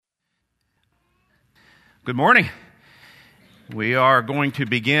Good morning. We are going to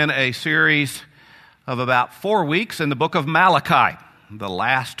begin a series of about 4 weeks in the book of Malachi, the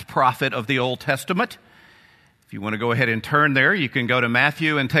last prophet of the Old Testament. If you want to go ahead and turn there, you can go to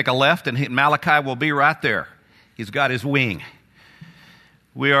Matthew and take a left, and Malachi will be right there. He's got his wing.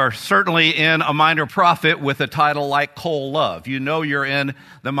 We are certainly in a minor prophet with a title like Cole Love. You know you're in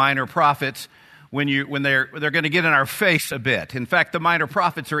the minor prophets when they're going to get in our face a bit. In fact, the minor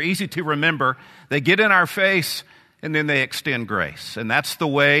prophets are easy to remember. They get in our face and then they extend grace. And that's the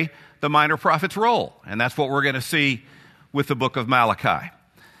way the minor prophets roll. And that's what we're going to see with the book of Malachi.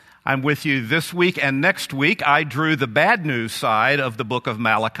 I'm with you this week and next week. I drew the bad news side of the book of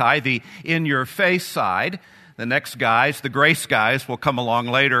Malachi, the in-your-face side. The next guys, the grace guys, will come along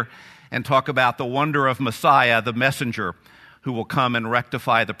later and talk about the wonder of Messiah, the messenger, who will come and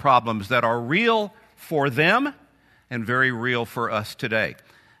rectify the problems that are real for them and very real for us today.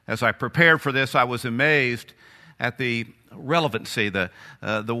 As I prepared for this, I was amazed at the relevancy, the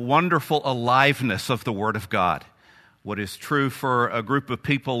wonderful aliveness of the Word of God. What is true for a group of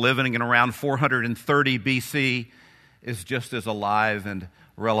people living in around 430 BC is just as alive and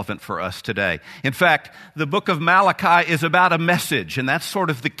relevant for us today. In fact, the book of Malachi is about a message, and that's sort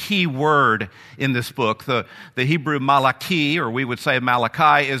of the key word in this book. The Hebrew Malachi, or we would say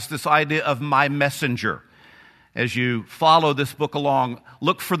Malachi, is this idea of my messenger. As you follow this book along,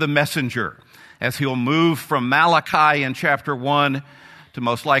 look for the messenger, as he'll move from Malachi in chapter 1 to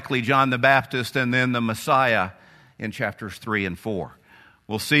most likely John the Baptist, and then the Messiah in chapters 3 and 4.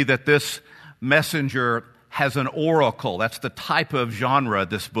 We'll see that this messenger has an oracle. That's the type of genre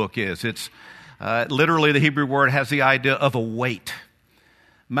this book is. It's literally the Hebrew word has the idea of a weight.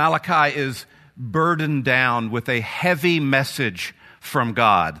 Malachi is burdened down with a heavy message from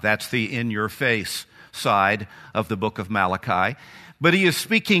God. That's the in-your-face side of the book of Malachi. But he is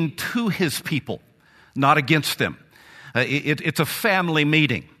speaking to his people, not against them. It's a family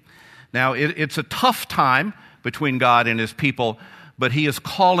meeting. Now, it's a tough time between God and his people, but he is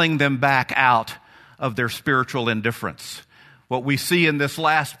calling them back out of their spiritual indifference. What we see in this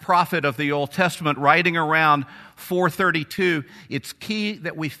last prophet of the Old Testament, writing around 432, it's key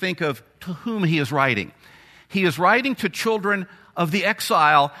that we think of to whom he is writing. He is writing to children of the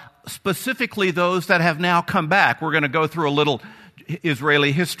exile, specifically those that have now come back. We're going to go through a little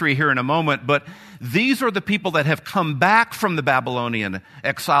Israeli history here in a moment, but these are the people that have come back from the Babylonian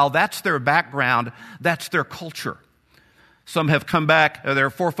exile. That's their background. That's their culture. Some have come back, their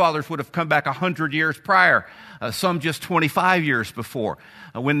forefathers would have come back 100 years prior, some just 25 years before.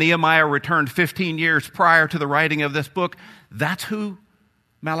 When Nehemiah returned 15 years prior to the writing of this book, that's who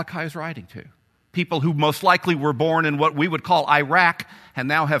Malachi is writing to. People who most likely were born in what we would call Iraq and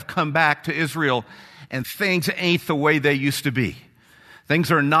now have come back to Israel, and things ain't the way they used to be.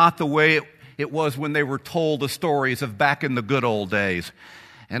 Things are not the way it was when they were told the stories of back in the good old days.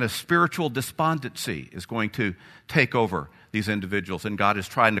 And a spiritual despondency is going to take over these individuals, and God is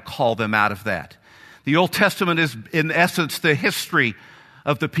trying to call them out of that. The Old Testament is, in essence, the history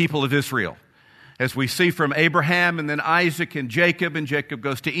of the people of Israel. As we see from Abraham and then Isaac and Jacob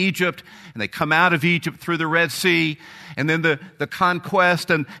goes to Egypt, and they come out of Egypt through the Red Sea, and then the conquest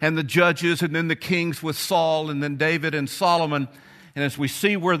and the judges, and then the kings with Saul, and then David and Solomon. And as we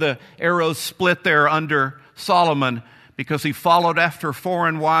see where the arrows split there under Solomon, because he followed after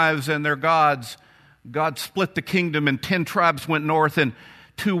foreign wives and their gods, God split the kingdom, and 10 tribes went north and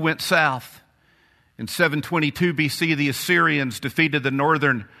 2 went south. In 722 BC, the Assyrians defeated the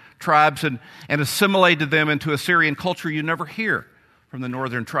northern tribes and assimilated them into Assyrian culture. You never hear from the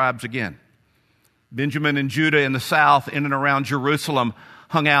northern tribes again. Benjamin and Judah in the south, in and around Jerusalem,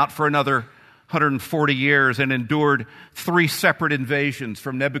 hung out for another 140 years and endured 3 separate invasions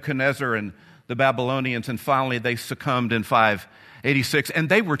from Nebuchadnezzar and the Babylonians, and finally they succumbed in 586, and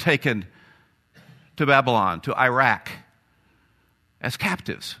they were taken to Babylon, to Iraq, as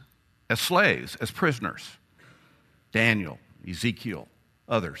captives, as slaves, as prisoners. Daniel, Ezekiel,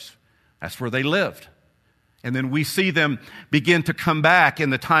 others. That's where they lived. And then we see them begin to come back in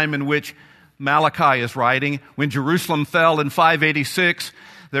the time in which Malachi is writing. When Jerusalem fell in 586,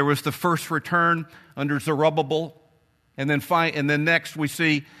 there was the first return under Zerubbabel, and then next we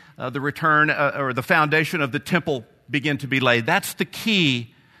see the return or the foundation of the temple begin to be laid. That's the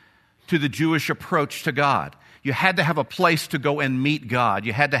key to the Jewish approach to God. You had to have a place to go and meet God.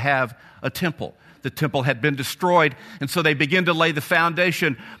 You had to have a temple. The temple had been destroyed, and so they begin to lay the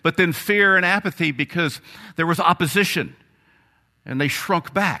foundation, but then fear and apathy because there was opposition, and they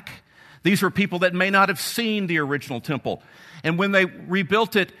shrunk back. These are people that may not have seen the original temple. And when they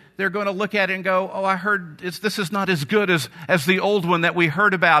rebuilt it, they're going to look at it and go, oh, I heard this is not as good as the old one that we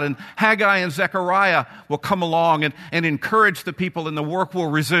heard about. And Haggai and Zechariah will come along and encourage the people, and the work will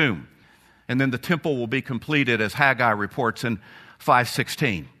resume. And then the temple will be completed, as Haggai reports in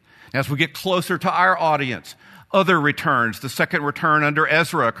 5:16. As we get closer to our audience, other returns. The second return under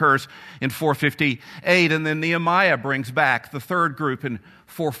Ezra occurs in 458, and then Nehemiah brings back the third group in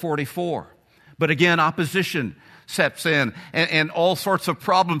 444. But again, opposition sets in, and all sorts of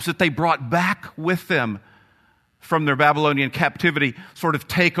problems that they brought back with them from their Babylonian captivity sort of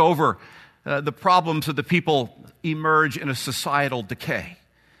take over. The problems of the people emerge in a societal decay.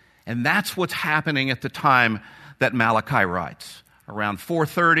 And that's what's happening at the time that Malachi writes. Around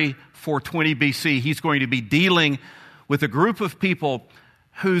 430, 420 BC, he's going to be dealing with a group of people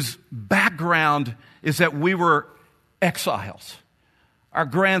whose background is that we were exiles. Our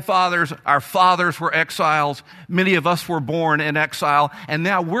grandfathers, our fathers were exiles. Many of us were born in exile. And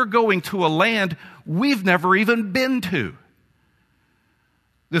now we're going to a land we've never even been to.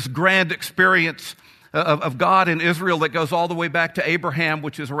 This grand experience of God in Israel that goes all the way back to Abraham,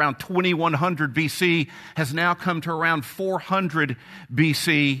 which is around 2100 BC, has now come to around 400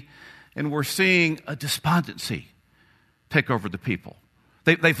 BC. And we're seeing a despondency take over the people.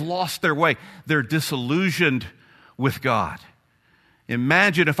 They've lost their way. They're disillusioned with God.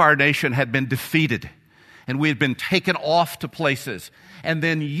 Imagine if our nation had been defeated and we had been taken off to places and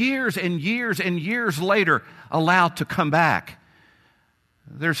then years and years and years later allowed to come back.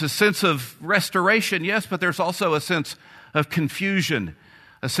 There's a sense of restoration, yes, but there's also a sense of confusion,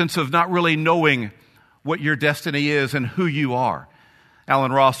 a sense of not really knowing what your destiny is and who you are.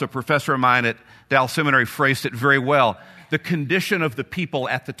 Alan Ross, a professor of mine at Dallas Seminary, phrased it very well. The condition of the people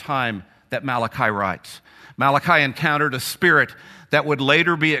at the time that Malachi writes. Malachi encountered a spirit that would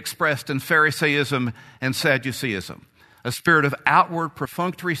later be expressed in Pharisaism and Sadduceeism, a spirit of outward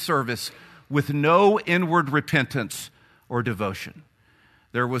perfunctory service with no inward repentance or devotion.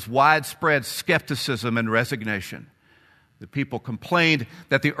 There was widespread skepticism and resignation. The people complained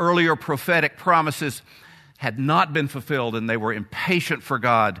that the earlier prophetic promises had not been fulfilled, and they were impatient for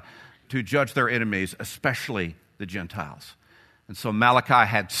God to judge their enemies, especially the Gentiles. And so Malachi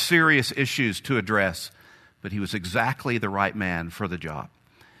had serious issues to address, but he was exactly the right man for the job.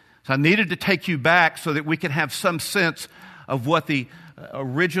 So I needed to take you back so that we could have some sense of what the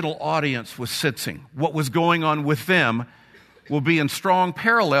original audience was sensing. What was going on with them will be in strong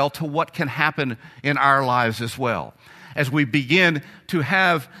parallel to what can happen in our lives as well. As we begin to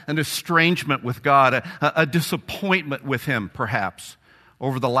have an estrangement with God, a disappointment with Him, perhaps,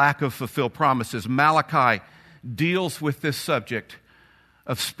 over the lack of fulfilled promises, Malachi deals with this subject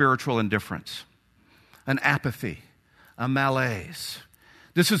of spiritual indifference, an apathy, a malaise.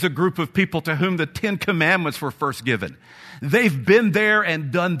 This is a group of people to whom the Ten Commandments were first given. They've been there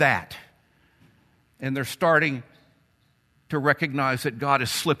and done that. And they're starting to recognize that God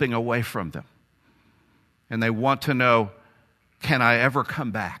is slipping away from them. And they want to know, can I ever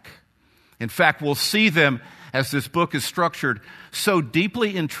come back? In fact, we'll see them, as this book is structured, so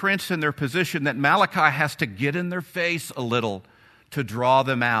deeply entrenched in their position that Malachi has to get in their face a little to draw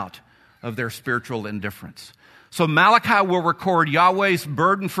them out of their spiritual indifference. So Malachi will record Yahweh's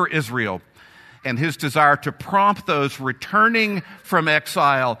burden for Israel and His desire to prompt those returning from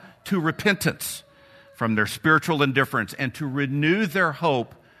exile to repentance from their spiritual indifference and to renew their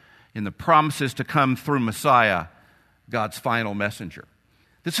hope in the promises to come through Messiah, God's final messenger.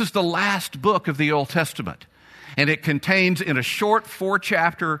 This is the last book of the Old Testament, and it contains in a short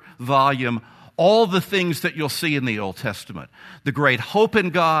 4-chapter volume all the things that you'll see in the Old Testament. The great hope in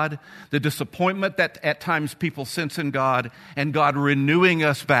God, the disappointment that at times people sense in God, and God renewing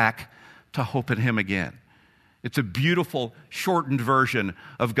us back to hope in Him again. It's a beautiful, shortened version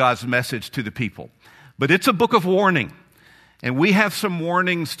of God's message to the people. But it's a book of warning. And we have some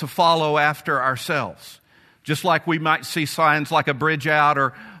warnings to follow after ourselves. Just like we might see signs like a bridge out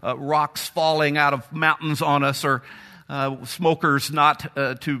or rocks falling out of mountains on us or smokers not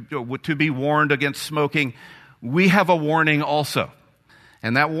to be warned against smoking, we have a warning also.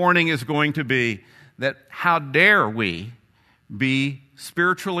 And that warning is going to be that how dare we be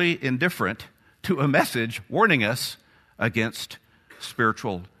spiritually indifferent to a message warning us against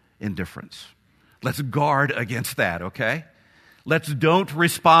spiritual indifference. Let's guard against that, okay? Let's don't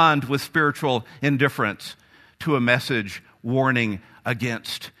respond with spiritual indifference to a message warning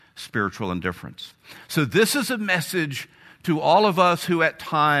against spiritual indifference. So this is a message to all of us who at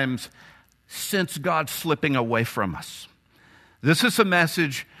times sense God slipping away from us. This is a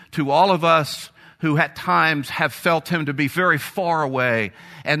message to all of us who at times have felt him to be very far away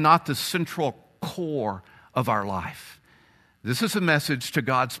and not the central core of our life. This is a message to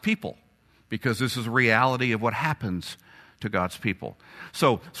God's people because this is a reality of what happens to God's people.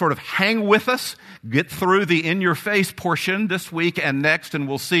 So sort of hang with us, get through the in-your-face portion this week and next, and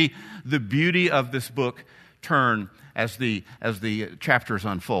we'll see the beauty of this book turn as the chapters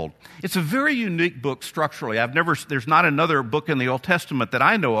unfold. It's a very unique book structurally. There's not another book in the Old Testament that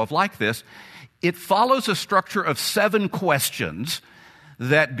I know of like this. It follows a structure of 7 questions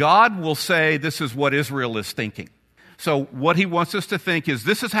that God will say this is what Israel is thinking. So what he wants us to think is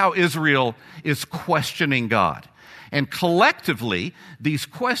this is how Israel is questioning God. And collectively, these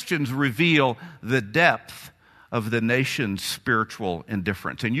questions reveal the depth of the nation's spiritual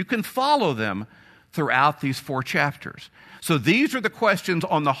indifference. And you can follow them throughout these 4 chapters. So these are the questions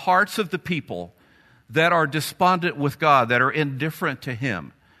on the hearts of the people that are despondent with God, that are indifferent to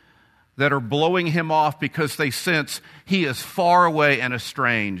him, that are blowing him off because they sense he is far away and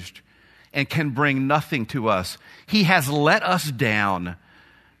estranged and can bring nothing to us. He has let us down,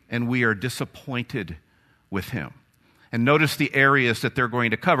 and we are disappointed with him. And notice the areas that they're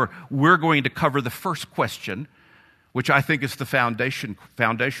going to cover. We're going to cover the first question, which I think is the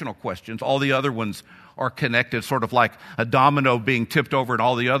foundational questions. All the other ones are connected, sort of like a domino being tipped over and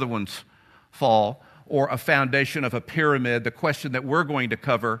all the other ones fall, or a foundation of a pyramid. The question that we're going to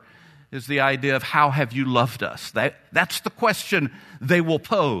cover is the idea of how have you loved us? That's the question they will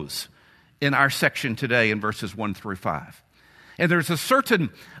pose in our section today in verses 1 through 5. And there's a certain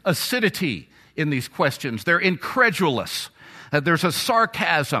acidity in these questions. They're incredulous. There's a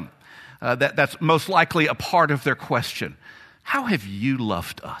sarcasm that's most likely a part of their question. How have you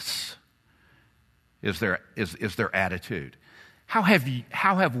loved us? Is their attitude. How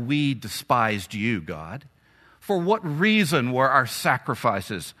have we despised you, God? For what reason were our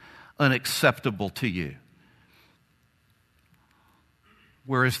sacrifices unacceptable to you?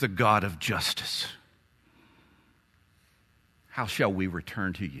 Where is the God of justice? How shall we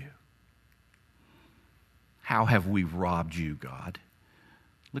return to you? How have we robbed you, God?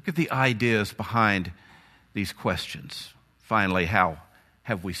 Look at the ideas behind these questions. Finally, how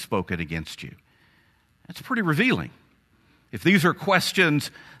have we spoken against you? That's pretty revealing. If these are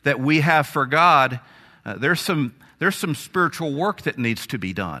questions that we have for God, there's some spiritual work that needs to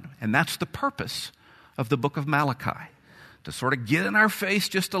be done. And that's the purpose of the book of Malachi, to sort of get in our face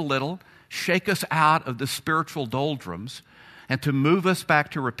just a little, shake us out of the spiritual doldrums, and to move us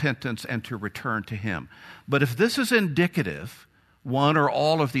back to repentance and to return to him. But if this is indicative, one or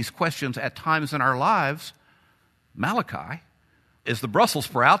all of these questions at times in our lives, Malachi is the Brussels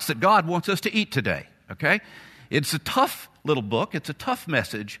sprouts that God wants us to eat today, okay? It's a tough little book. It's a tough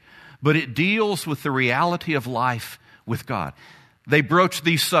message, but it deals with the reality of life with God. They broach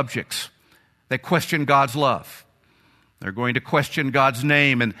these subjects. They question God's love. They're going to question God's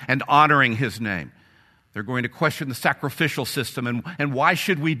name and honoring his name. They're going to question the sacrificial system and why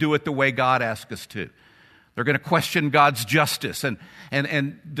should we do it the way God asked us to. They're going to question God's justice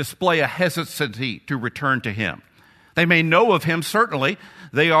and display a hesitancy to return to him. They may know of him, certainly.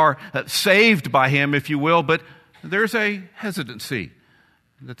 They are saved by him, if you will, but there's a hesitancy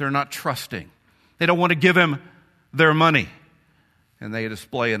that they're not trusting. They don't want to give him their money, and they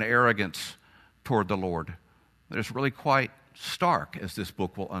display an arrogance toward the Lord that is really quite stark as this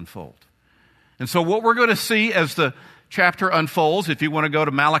book will unfold. And so what we're going to see as the chapter unfolds, if you want to go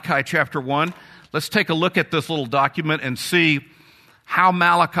to Malachi chapter 1, let's take a look at this little document and see how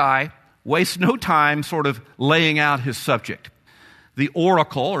Malachi wastes no time sort of laying out his subject. The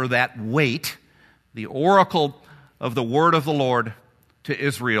oracle, or that weight, the oracle of the word of the Lord to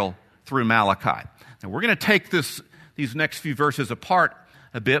Israel through Malachi. Now we're going to take these next few verses apart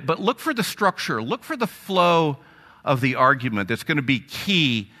a bit, but look for the structure, look for the flow of the argument that's going to be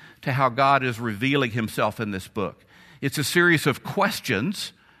key to how God is revealing himself in this book. It's a series of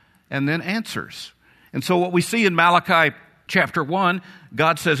questions and then answers. And so what we see in Malachi chapter 1,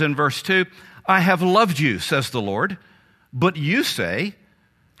 God says in verse 2, I have loved you, says the Lord, but you say,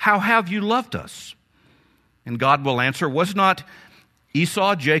 how have you loved us? And God will answer, was not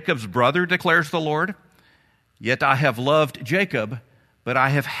Esau Jacob's brother, declares the Lord? Yet I have loved Jacob, but I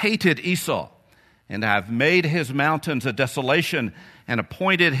have hated Esau, and I have made his mountains a desolation and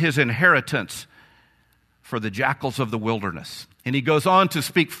appointed his inheritance for the jackals of the wilderness. And he goes on to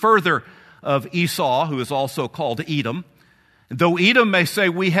speak further of Esau, who is also called Edom. Though Edom may say,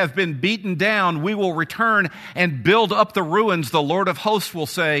 we have been beaten down, we will return and build up the ruins, the Lord of hosts will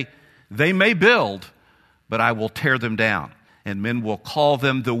say, they may build, but I will tear them down. And men will call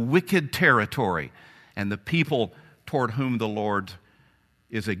them the wicked territory and the people toward whom the Lord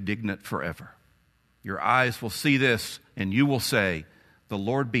is indignant forever. Your eyes will see this, and you will say, the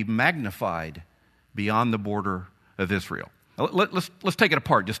Lord be magnified beyond the border of Israel. Let's take it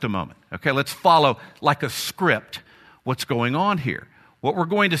apart just a moment. Okay, let's follow like a script what's going on here. What we're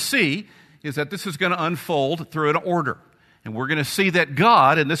going to see is that this is going to unfold through an order. And we're going to see that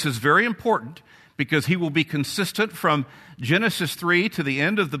God, and this is very important because he will be consistent from Genesis 3 to the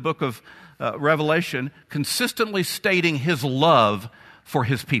end of the book of Revelation, consistently stating his love for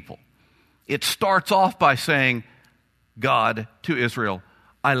his people. It starts off by saying, God to Israel,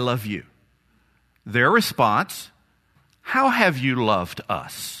 I love you. Their response, how have you loved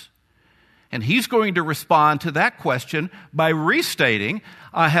us? And he's going to respond to that question by restating,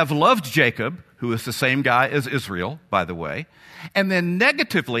 I have loved Jacob, who is the same guy as Israel, by the way. And then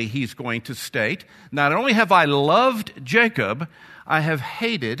negatively, he's going to state, not only have I loved Jacob, I have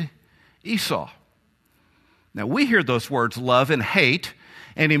hated Esau. Now, we hear those words, love and hate,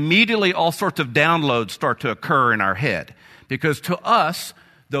 and immediately all sorts of downloads start to occur in our head. Because to us,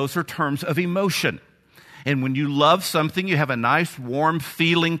 those are terms of emotion. And when you love something, you have a nice, warm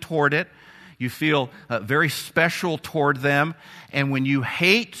feeling toward it. You feel very special toward them. And when you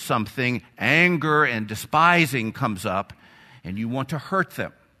hate something, anger and despising comes up, and you want to hurt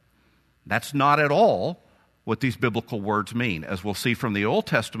them. That's not at all what these biblical words mean, as we'll see from the Old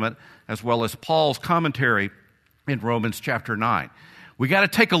Testament, as well as Paul's commentary in Romans chapter 9. We got to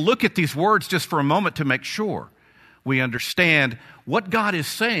take a look at these words just for a moment to make sure we understand what God is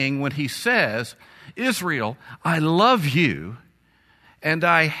saying when he says, Israel, I love you, and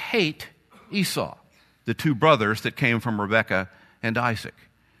I hate Esau, the two brothers that came from Rebekah and Isaac.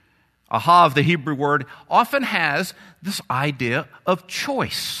 Ahav, the Hebrew word, often has this idea of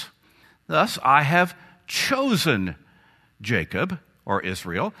choice. Thus, I have chosen Jacob, or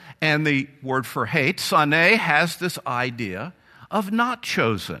Israel, and the word for hate, saneh, has this idea of not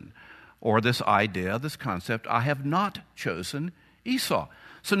chosen, or this idea, this concept, I have not chosen Esau.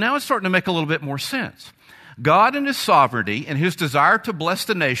 So now it's starting to make a little bit more sense. God in his sovereignty and his desire to bless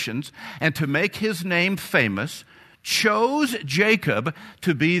the nations and to make his name famous chose Jacob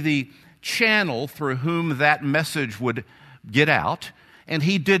to be the channel through whom that message would get out, and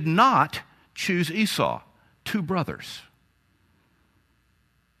he did not choose Esau, two brothers.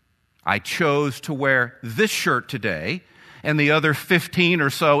 I chose to wear this shirt today, and the other 15 or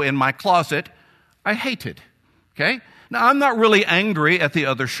so in my closet, I hated. Okay? Now, I'm not really angry at the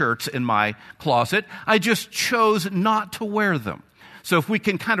other shirts in my closet. I just chose not to wear them. So if we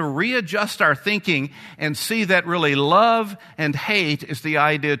can kind of readjust our thinking and see that really love and hate is the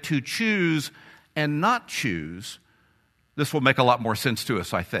idea to choose and not choose, this will make a lot more sense to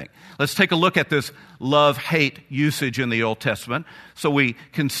us, I think. Let's take a look at this love-hate usage in the Old Testament so we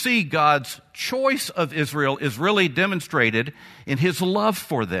can see God's choice of Israel is really demonstrated in his love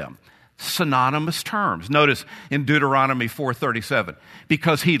for them. Synonymous terms. Notice in Deuteronomy 4:37,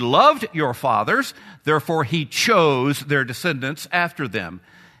 because he loved your fathers, therefore he chose their descendants after them,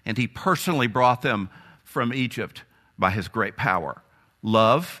 and he personally brought them from Egypt by his great power.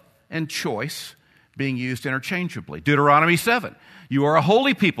 Love and choice being used interchangeably. Deuteronomy 7, you are a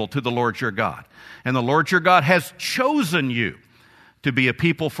holy people to the Lord your God, and the Lord your God has chosen you to be a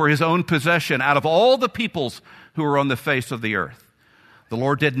people for his own possession out of all the peoples who are on the face of the earth. The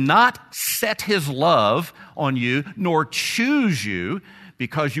Lord did not set his love on you, nor choose you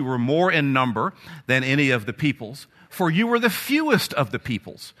because you were more in number than any of the peoples, for you were the fewest of the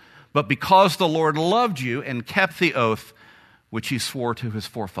peoples, but because the Lord loved you and kept the oath which he swore to his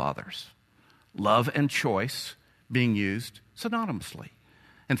forefathers. Love and choice being used synonymously.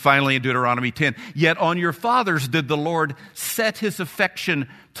 And finally in Deuteronomy 10, yet on your fathers did the Lord set his affection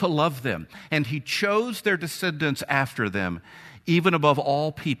to love them, and he chose their descendants after them, even above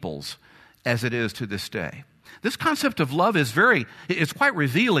all peoples, as it is to this day. This concept of love it's quite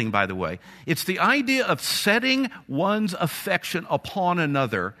revealing, by the way. It's the idea of setting one's affection upon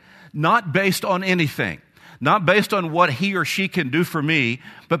another, not based on anything, not based on what he or she can do for me,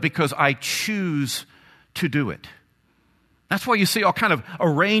 but because I choose to do it. That's why you see all kind of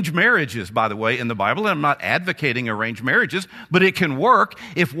arranged marriages, by the way, in the Bible. And I'm not advocating arranged marriages, but it can work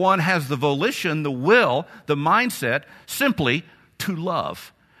if one has the volition, the will, the mindset, simply to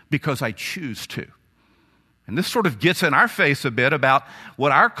love because I choose to. And this sort of gets in our face a bit about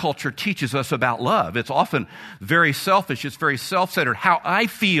what our culture teaches us about love. It's often very selfish. It's very self-centered. How I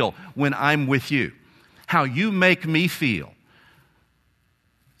feel when I'm with you. How you make me feel.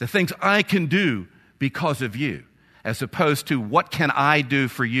 The things I can do because of you. As opposed to what can I do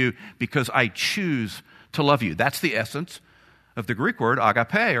for you because I choose to love you. That's the essence of the Greek word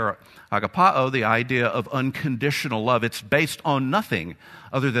agape or agapao, the idea of unconditional love. It's based on nothing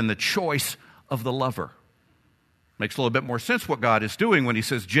other than the choice of the lover. Makes a little bit more sense what God is doing when he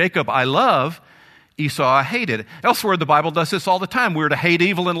says, Jacob I love, Esau I hated. Elsewhere, the Bible does this all the time. We're to hate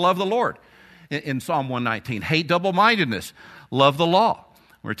evil and love the Lord. In Psalm 119, hate double-mindedness, love the law.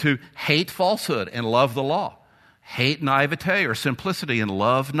 We're to hate falsehood and love the law. Hate naivete or simplicity and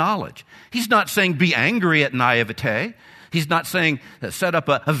love knowledge. He's not saying be angry at naivete. He's not saying set up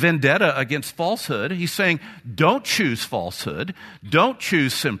a vendetta against falsehood. He's saying don't choose falsehood. Don't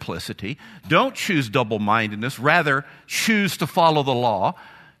choose simplicity. Don't choose double-mindedness. Rather, choose to follow the law.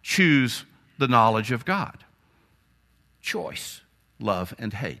 Choose the knowledge of God. Choice, love,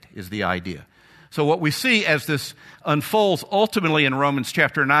 and hate is the idea. So what we see as this unfolds ultimately in Romans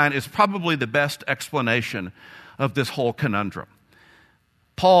chapter 9 is probably the best explanation of this whole conundrum.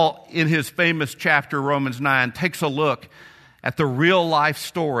 Paul, in his famous chapter, Romans 9, takes a look at the real-life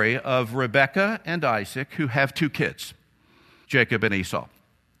story of Rebekah and Isaac, who have two kids, Jacob and Esau.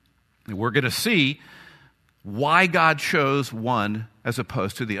 And we're going to see why God chose one as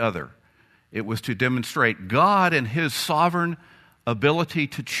opposed to the other. It was to demonstrate God and his sovereign ability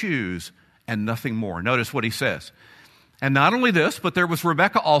to choose and nothing more. Notice what he says. And not only this, but there was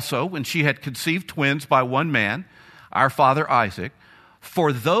Rebekah also, when she had conceived twins by one man, our father Isaac.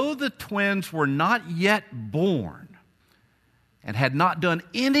 For though the twins were not yet born and had not done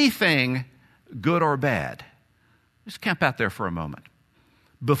anything good or bad, just camp out there for a moment.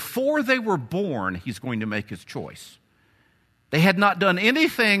 Before they were born, he's going to make his choice. They had not done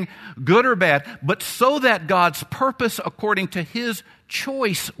anything good or bad, but so that God's purpose according to his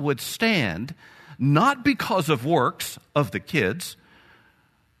choice would stand, not because of works of the kids,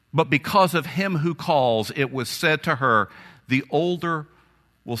 but because of him who calls, it was said to her, the older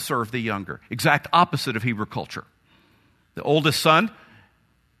will serve the younger. Exact opposite of Hebrew culture. The oldest son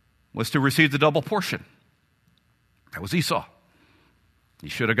was to receive the double portion. That was Esau. He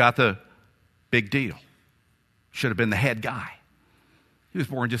should have got the big deal. Should have been the head guy. He was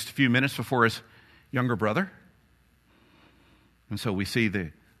born just a few minutes before his younger brother. And so we see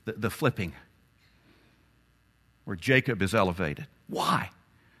the flipping where Jacob is elevated. Why?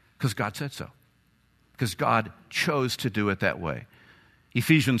 Because God said so. Because God chose to do it that way.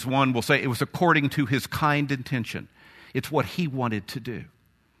 Ephesians 1 will say it was according to his kind intention. It's what he wanted to do.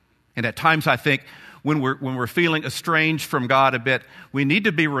 And at times I think when we're feeling estranged from God a bit, we need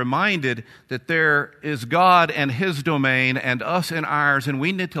to be reminded that there is God and his domain and us and ours, and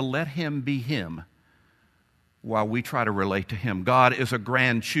we need to let him be him while we try to relate to him. God is a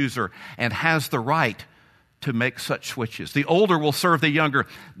grand chooser and has the right to make such switches. The older will serve the younger,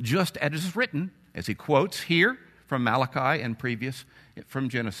 just as is written, as he quotes here from Malachi and previous from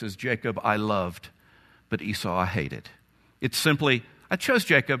Genesis, Jacob I loved, but Esau I hated. It's simply, I chose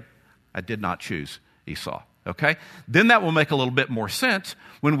Jacob, I did not choose Esau. Okay? Then that will make a little bit more sense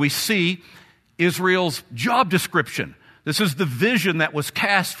when we see Israel's job description. This is the vision that was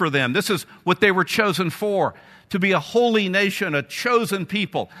cast for them. This is what they were chosen for, to be a holy nation, a chosen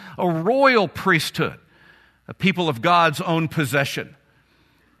people, a royal priesthood, a people of God's own possession,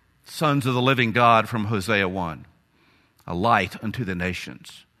 sons of the living God from Hosea 1, a light unto the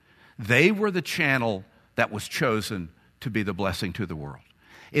nations. They were the channel that was chosen to be the blessing to the world.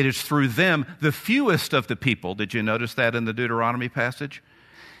 It is through them, the fewest of the people. Did you notice that in the Deuteronomy passage?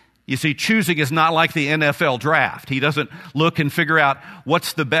 You see, choosing is not like the NFL draft. He doesn't look and figure out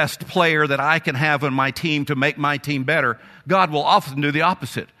what's the best player that I can have on my team to make my team better. God will often do the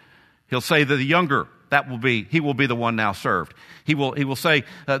opposite. He'll say that the younger, he will be the one now served. He will say,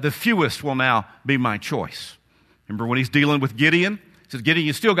 the fewest will now be my choice. Remember when he's dealing with Gideon? He says, Gideon,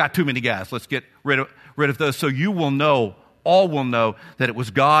 you still got too many guys. Let's get rid of those so you will know, all will know that it was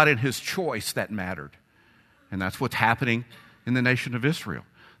God and his choice that mattered. And that's what's happening in the nation of Israel.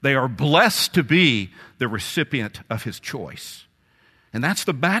 They are blessed to be the recipient of his choice. And that's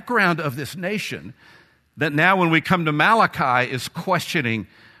the background of this nation that now when we come to Malachi is questioning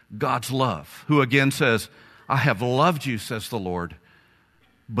God's love, who again says, I have loved you, says the Lord,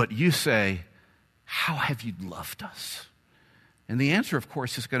 but you say, how have you loved us? And the answer, of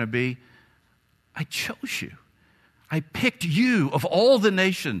course, is going to be, I chose you. I picked you of all the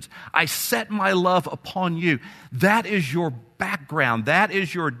nations. I set my love upon you. That is your background. That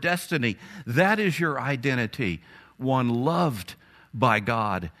is your destiny. That is your identity. One loved by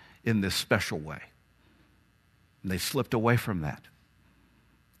God in this special way. And they slipped away from that.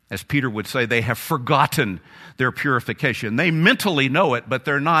 As Peter would say, they have forgotten their purification. They mentally know it, but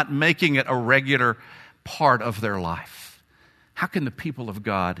they're not making it a regular part of their life. How can the people of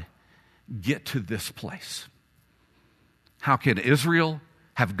God get to this place? How can Israel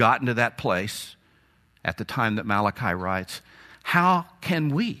have gotten to that place at the time that Malachi writes? How can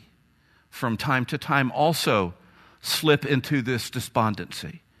we, from time to time also slip into this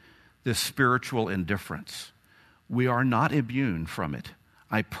despondency, this spiritual indifference. We are not immune from it,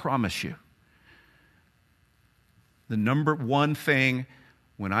 I promise you. The number one thing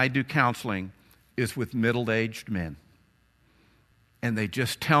when I do counseling is with middle-aged men. And they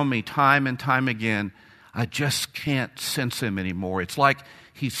just tell me time and time again, I just can't sense him anymore. It's like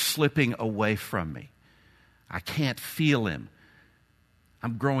he's slipping away from me. I can't feel him.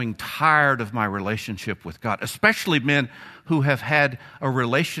 I'm growing tired of my relationship with God, especially men who have had a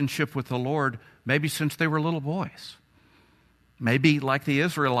relationship with the Lord maybe since they were little boys. Maybe like the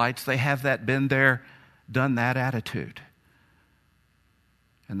Israelites, they have that been there, done that attitude.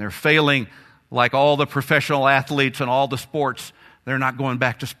 And they're failing like all the professional athletes and all the sports. They're not going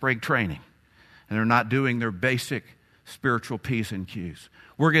back to spring training. And they're not doing their basic spiritual P's and Q's.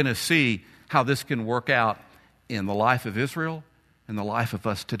 We're going to see how this can work out in the life of Israel and the life of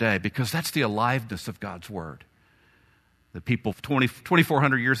us today, because that's the aliveness of God's Word. The people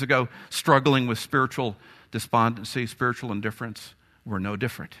 2,400 years ago struggling with spiritual despondency, spiritual indifference, we're no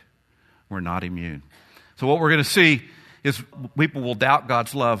different. We're not immune. So what we're going to see is people will doubt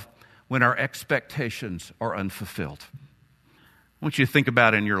God's love when our expectations are unfulfilled. I want you to think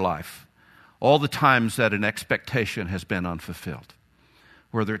about in your life all the times that an expectation has been unfulfilled,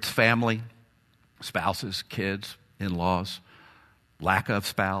 whether it's family, spouses, kids, in-laws, lack of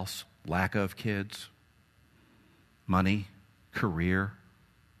spouse, lack of kids, money, career,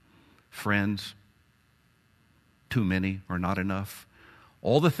 friends, too many or not enough.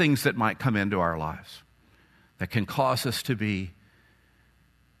 All the things that might come into our lives that can cause us to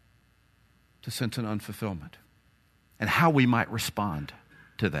sense an unfulfillment, and how we might respond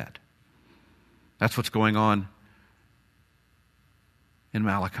to that. That's what's going on in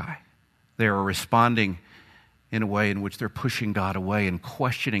Malachi. They are responding in a way in which they're pushing God away and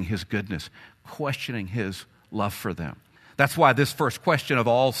questioning His goodness, questioning His love for them. That's why this first question of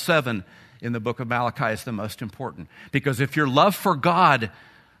all 7 in the book of Malachi is the most important. Because if your love for God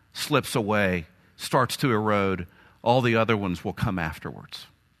slips away, starts to erode, all the other ones will come afterwards.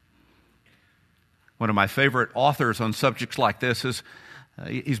 One of my favorite authors on subjects like this is,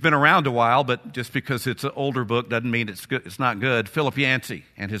 he's been around a while, but just because it's an older book doesn't mean it's good, it's not good. Philip Yancey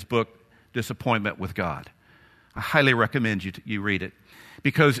and his book, Disappointment with God. I highly recommend you read it,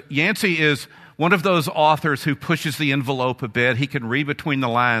 because Yancey is one of those authors who pushes the envelope a bit. He can read between the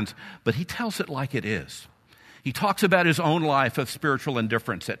lines, but he tells it like it is. He talks about his own life of spiritual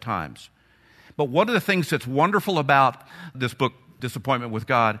indifference at times. But one of the things that's wonderful about this book, Disappointment with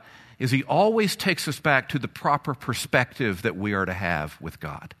God, is he always takes us back to the proper perspective that we are to have with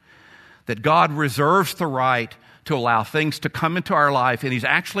God. That God reserves the right to allow things to come into our life, and He's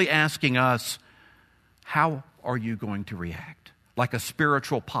actually asking us, how are you going to react? Like a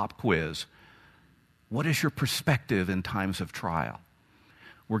spiritual pop quiz. What is your perspective in times of trial?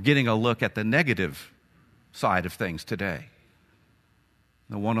 We're getting a look at the negative side of things today.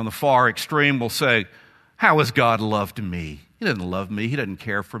 The one on the far extreme will say, how has God loved me? He doesn't love me. He doesn't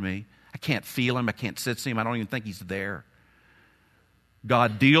care for me. I can't feel Him. I can't sense Him. I don't even think He's there.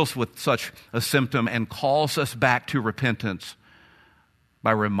 God deals with such a symptom and calls us back to repentance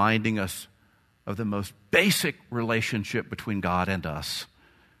by reminding us of the most basic relationship between God and us.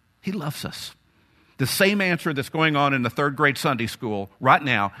 He loves us. The same answer that's going on in the 3rd grade Sunday school right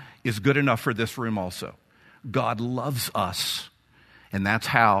now is good enough for this room also. God loves us, and that's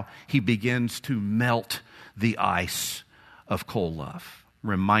how He begins to melt the ice of cold love,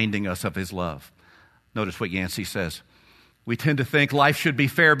 reminding us of His love. Notice what Yancey says. We tend to think life should be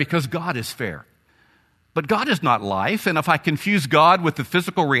fair because God is fair. But God is not life, and if I confuse God with the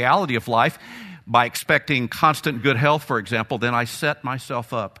physical reality of life by expecting constant good health, for example, then I set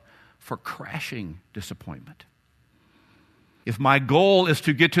myself up for crashing disappointment. If my goal is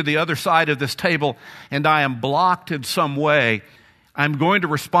to get to the other side of this table and I am blocked in some way, I'm going to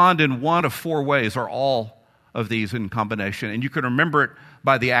respond in one of 4 ways, or all of these in combination. And you can remember it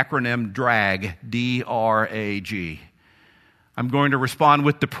by the acronym DRAG, D-R-A-G. I'm going to respond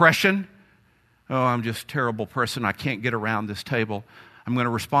with depression. Oh, I'm just a terrible person. I can't get around this table. I'm going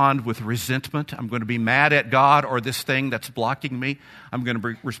to respond with resentment. I'm going to be mad at God or this thing that's blocking me. I'm going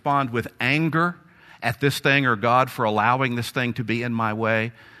to respond with anger at this thing or God for allowing this thing to be in my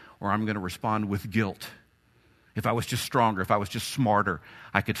way. Or I'm going to respond with guilt. If I was just stronger, if I was just smarter,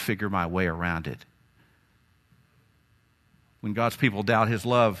 I could figure my way around it. When God's people doubt His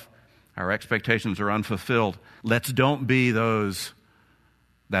love, our expectations are unfulfilled. Let's don't be those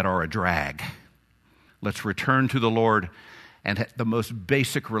that are a drag. Let's return to the Lord, and the most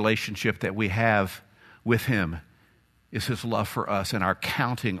basic relationship that we have with Him is his love for us and our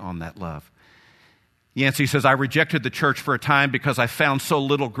counting on that love. Yancey says, I rejected the church for a time because I found so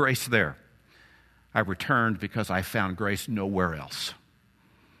little grace there. I returned because I found grace nowhere else.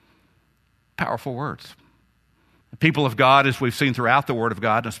 Powerful words. The people of God, as we've seen throughout the Word of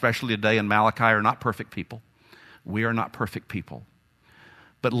God, especially today in Malachi, are not perfect people. We are not perfect people.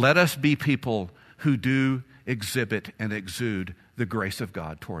 But let us be people who do exhibit and exude the grace of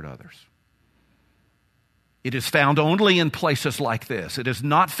God toward others. It is found only in places like this. It is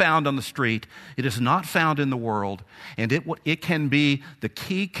not found on the street. It is not found in the world. And it can be the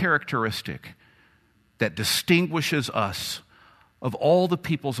key characteristic that distinguishes us of all the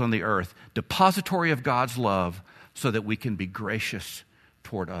peoples on the earth, depository of God's love, so that we can be gracious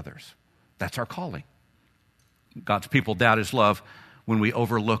toward others. That's our calling. God's people doubt his love when we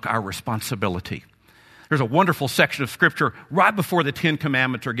overlook our responsibility. There's a wonderful section of Scripture right before the Ten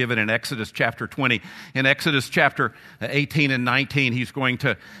Commandments are given in Exodus chapter 20. In Exodus chapter 18 and 19, he's going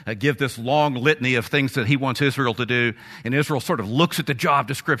to give this long litany of things that he wants Israel to do. And Israel sort of looks at the job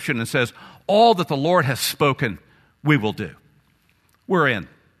description and says, all that the Lord has spoken, we will do. We're in.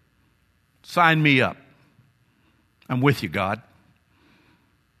 Sign me up. I'm with you, God.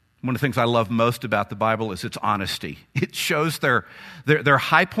 One of the things I love most about the Bible is its honesty. It shows their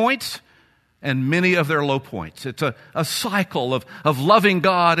high points and many of their low points. It's a cycle of loving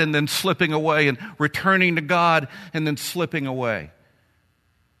God and then slipping away, and returning to God and then slipping away.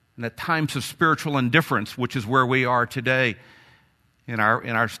 And at times of spiritual indifference, which is where we are today in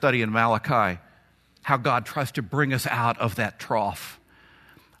our study in Malachi, how God tries to bring us out of that trough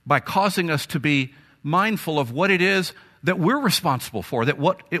by causing us to be mindful of what it is that we're responsible for, that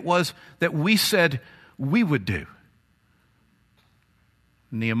what it was that we said we would do.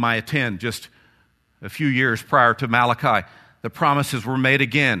 Nehemiah 10, just a few years prior to Malachi, the promises were made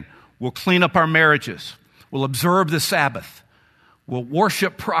again. We'll clean up our marriages. We'll observe the Sabbath. We'll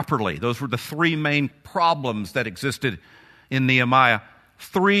worship properly. Those were the three main problems that existed in Nehemiah.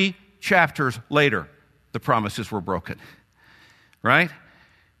 3 chapters later, the promises were broken. Right?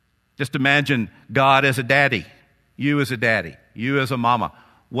 Just imagine God as a daddy, you as a daddy, you as a mama.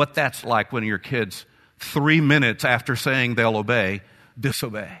 What that's like when your kids, 3 minutes after saying they'll obey,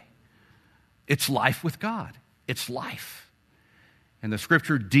 disobey. It's life with God. It's life. And the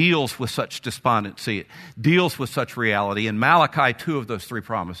Scripture deals with such despondency. It deals with such reality. In Malachi, 2 of those 3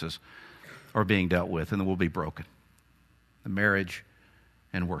 promises are being dealt with and will be broken. The marriage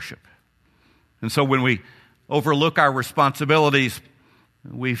and worship. And so when we overlook our responsibilities,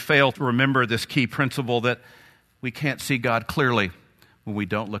 we fail to remember this key principle that we can't see God clearly when we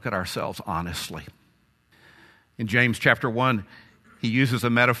don't look at ourselves honestly. In James chapter 1, he uses a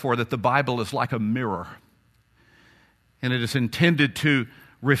metaphor that the Bible is like a mirror, and it is intended to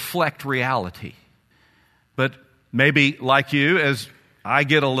reflect reality. But maybe like you, as I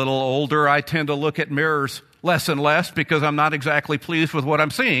get a little older, I tend to look at mirrors less and less because I'm not exactly pleased with what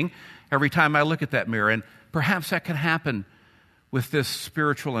I'm seeing every time I look at that mirror. And perhaps that can happen with this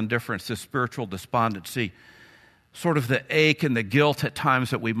spiritual indifference, this spiritual despondency, sort of the ache and the guilt at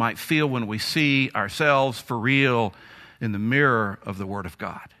times that we might feel when we see ourselves for real in the mirror of the Word of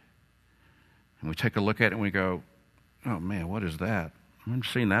God. And we take a look at it and we go, oh man, what is that? I'm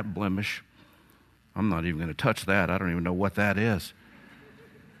seeing that blemish. I'm not even going to touch that. I don't even know what that is.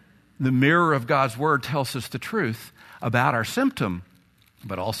 The mirror of God's Word tells us the truth about our symptom,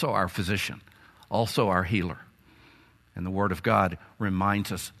 but also our physician, also our healer. And the Word of God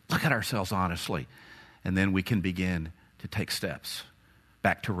reminds us, look at ourselves honestly, and then we can begin to take steps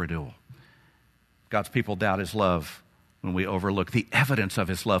back to renewal. God's people doubt his love when we overlook the evidence of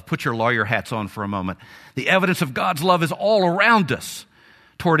his love. Put your lawyer hats on for a moment. The evidence of God's love is all around us.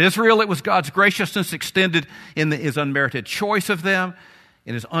 Toward Israel, it was God's graciousness extended in his unmerited choice of them,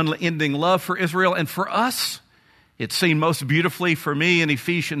 in his unending love for Israel. And for us, it's seen most beautifully for me in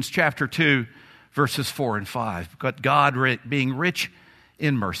Ephesians chapter 2, verses 4 and 5. But God being rich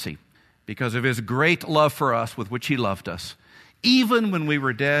in mercy, because of his great love for us with which he loved us, even when we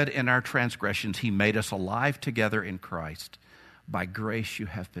were dead in our transgressions, he made us alive together in Christ. By grace you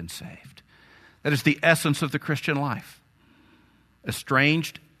have been saved. That is the essence of the Christian life.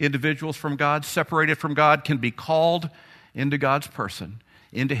 Estranged individuals from God, separated from God, can be called into God's person,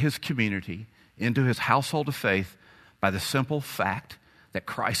 into his community, into his household of faith by the simple fact that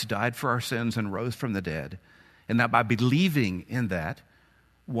Christ died for our sins and rose from the dead, and that by believing in that,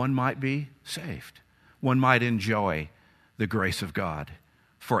 one might be saved. One might enjoy the grace of God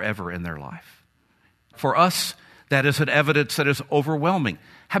forever in their life. For us, that is an evidence that is overwhelming.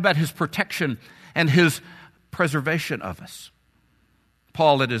 How about his protection and his preservation of us?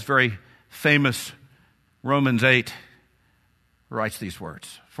 Paul, in his very famous Romans 8, writes these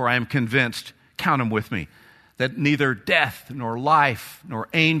words, "For I am convinced, count them with me, that neither death, nor life, nor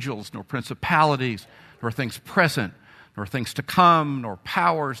angels, nor principalities, nor things present, nor things to come, nor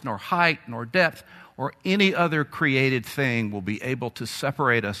powers, nor height, nor depth, or any other created thing will be able to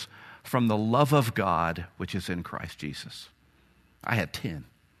separate us from the love of God which is in Christ Jesus." I had 10.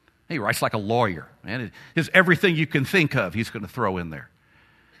 He writes like a lawyer, man. It's everything you can think of he's going to throw in there.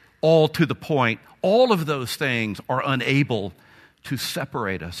 All to the point, all of those things are unable to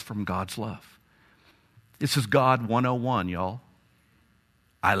separate us from God's love. This is God 101, y'all.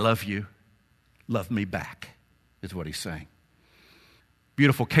 I love you. Love me back, is what he's saying.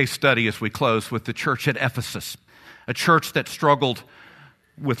 Beautiful case study as we close with the church at Ephesus, a church that struggled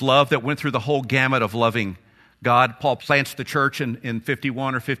with love, that went through the whole gamut of loving God. Paul plants the church in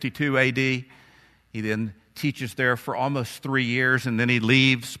 51 or 52 AD. He then teaches there for almost 3 years, and then he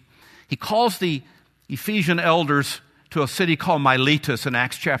leaves. He calls the Ephesian elders to a city called Miletus in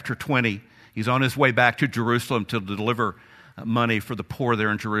Acts chapter 20. He's on his way back to Jerusalem to deliver money for the poor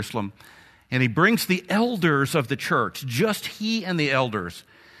there in Jerusalem. And he brings the elders of the church, just he and the elders.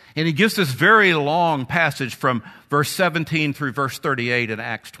 And he gives this very long passage from verse 17 through verse 38 in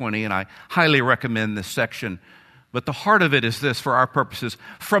Acts 20, and I highly recommend this section. But the heart of it is this for our purposes.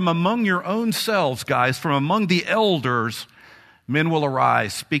 "From among your own selves, guys, from among the elders, men will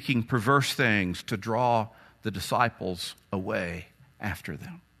arise, speaking perverse things to draw the disciples away after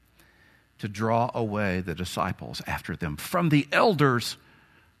them." To draw away the disciples after them. From the elders,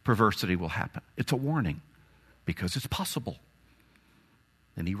 perversity will happen. It's a warning because it's possible.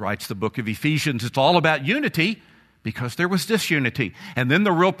 And he writes the book of Ephesians. It's all about unity because there was disunity. And then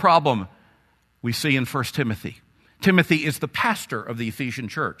the real problem we see in 1 Timothy. Timothy is the pastor of the Ephesian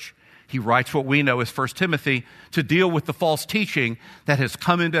church. He writes what we know as 1 Timothy to deal with the false teaching that has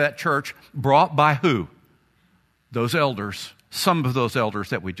come into that church, brought by who? Those elders, some of those elders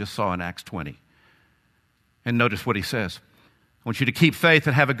that we just saw in Acts 20. And notice what he says. "I want you to keep faith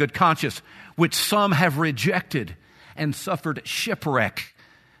and have a good conscience, which some have rejected and suffered shipwreck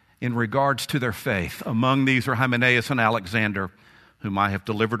in regards to their faith. Among these are Hymenaeus and Alexander, whom I have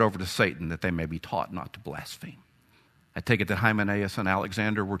delivered over to Satan, that they may be taught not to blaspheme." I take it that Hymenaeus and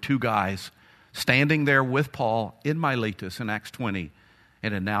Alexander were two guys standing there with Paul in Miletus in Acts 20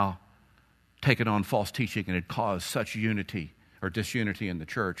 and had now taken on false teaching and had caused such unity or disunity in the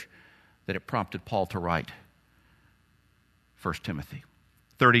church that it prompted Paul to write 1 Timothy.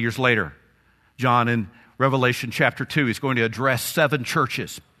 30 years later, John in Revelation chapter 2 is going to address 7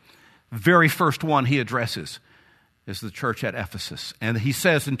 churches. Very first one he addresses is the church at Ephesus. And he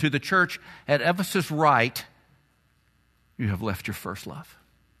says, "And to the church at Ephesus write, you have left your first love."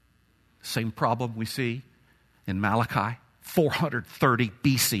 Same problem we see in Malachi, 430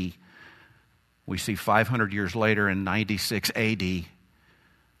 BC. We see 500 years later in 96 AD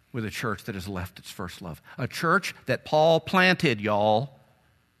with a church that has left its first love. A church that Paul planted, y'all,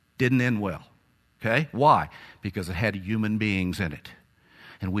 didn't end well. Okay? Why? Because it had human beings in it.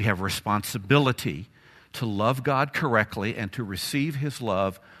 And we have responsibility to love God correctly and to receive his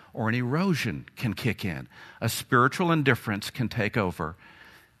love, or an erosion can kick in. A spiritual indifference can take over,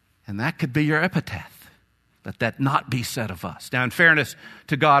 and that could be your epitaph. Let that not be said of us. Now, in fairness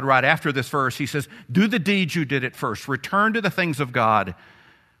to God, right after this verse, he says, "Do the deeds you did at first. Return to the things of God.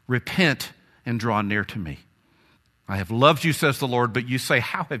 Repent and draw near to me. I have loved you, says the Lord, but you say,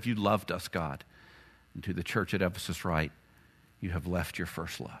 how have you loved us, God?" And to the church at Ephesus write, "You have left your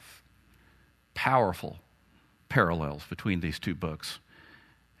first love." Powerful parallels between these two books.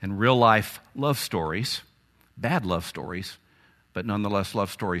 And real life love stories, bad love stories, but nonetheless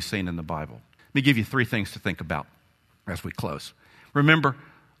love stories seen in the Bible. Let me give you 3 things to think about as we close. Remember,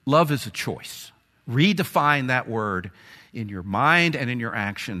 love is a choice. Redefine that word in your mind and in your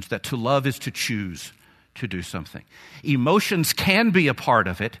actions, that to love is to choose to do something. Emotions can be a part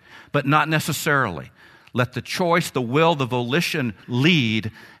of it, but not necessarily. Let the choice, the will, the volition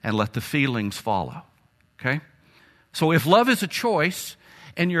lead, and let the feelings follow. Okay? So if love is a choice,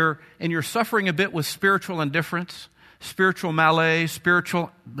 and you're suffering a bit with spiritual indifference, spiritual malaise,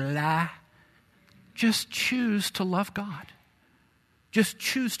 spiritual blah, just choose to love God. Just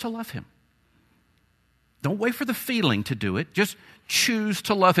choose to love him. Don't wait for the feeling to do it. Just choose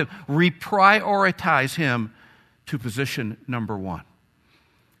to love him. Reprioritize him to position number 1.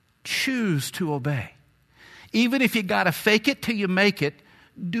 Choose to obey. Even if you got to fake it till you make it,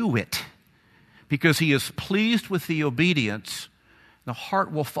 do it. Because he is pleased with the obedience. The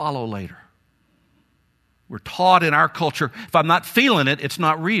heart will follow later. We're taught in our culture, if I'm not feeling it, it's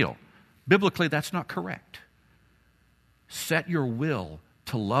not real. Biblically, that's not correct. Set your will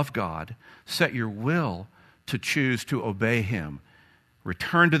to love God. Set your will to choose to obey him.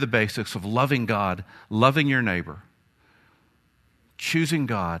 Return to the basics of loving God, loving your neighbor. Choosing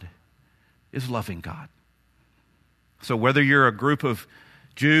God is loving God. So whether you're a group of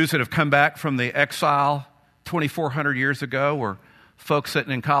Jews that have come back from the exile 2,400 years ago, or folks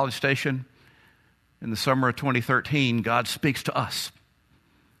sitting in College Station in the summer of 2013, God speaks to us.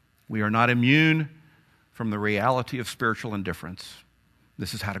 We are not immune from the reality of spiritual indifference.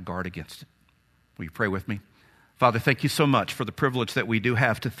 This is how to guard against it. Will you pray with me? Father, thank you so much for the privilege that we do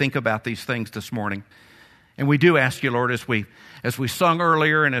have to think about these things this morning. And we do ask you, Lord, as we sung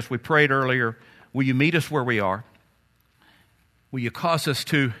earlier and as we prayed earlier, will you meet us where we are? Will you cause us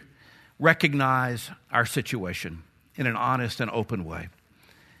to recognize our situation in an honest and open way?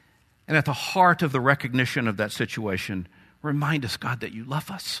 And at the heart of the recognition of that situation, remind us, God, that you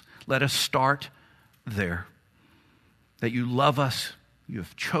love us. Let us start there. That you love us, you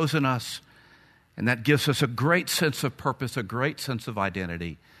have chosen us, and that gives us a great sense of purpose, a great sense of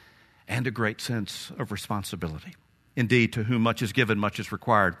identity, and a great sense of responsibility. Indeed, to whom much is given, much is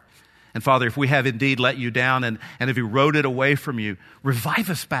required. And Father, if we have indeed let you down and if we eroded away from you, revive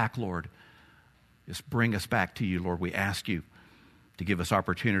us back, Lord. Just bring us back to you, Lord. We ask you to give us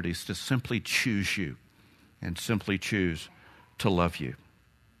opportunities to simply choose you and simply choose to love you.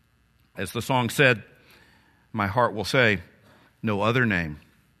 As the song said, my heart will say, no other name,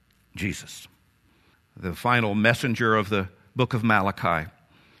 Jesus. The final messenger of the book of Malachi,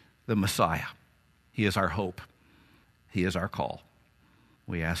 the Messiah. He is our hope. He is our call.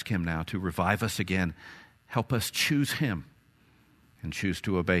 We ask him now to revive us again. Help us choose him and choose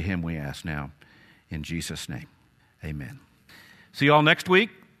to obey him, we ask now. In Jesus' name, amen. See you all next week.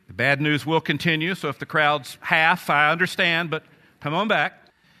 The bad news will continue, so if the crowd's half, I understand, but come on back.